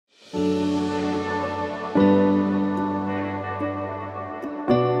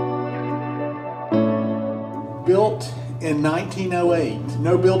1908,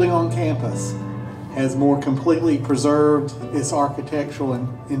 no building on campus has more completely preserved its architectural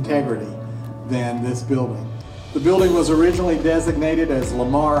integrity than this building. The building was originally designated as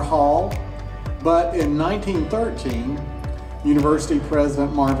Lamar Hall, but in 1913, University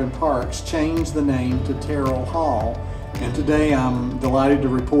President Marvin Parks changed the name to Terrell Hall, and today I'm delighted to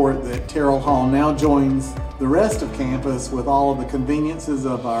report that Terrell Hall now joins the rest of campus with all of the conveniences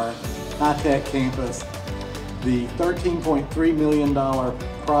of our high-tech campus. The $13.3 million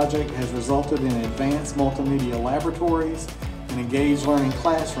project has resulted in advanced multimedia laboratories and engaged learning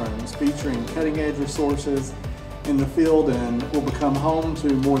classrooms featuring cutting-edge resources in the field, and will become home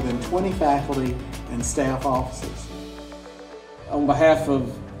to more than 20 faculty and staff offices. On behalf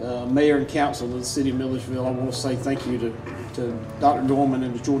of Mayor and Council of the City of Milledgeville, I want to say thank you to Dr. Dorman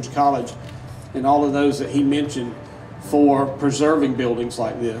and to Georgia College and all of those that he mentioned for preserving buildings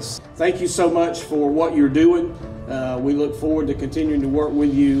like this. Thank you so much for what you're doing. We look forward to continuing to work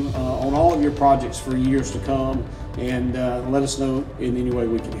with you on all of your projects for years to come, and let us know in any way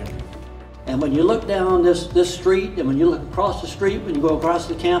we can help you. And when you look down this street, and when you look across the street, when you go across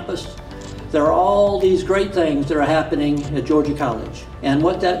the campus, there are all these great things that are happening at Georgia College. And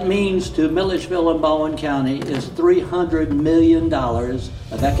what that means to Milledgeville and Bowen County is $300 million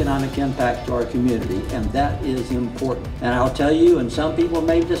of economic impact to our community, and that is important. And I'll tell you, and some people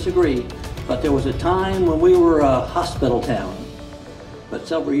may disagree, but there was a time when we were a hospital town. But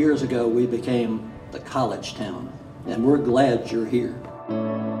several years ago, we became the college town, and we're glad you're here.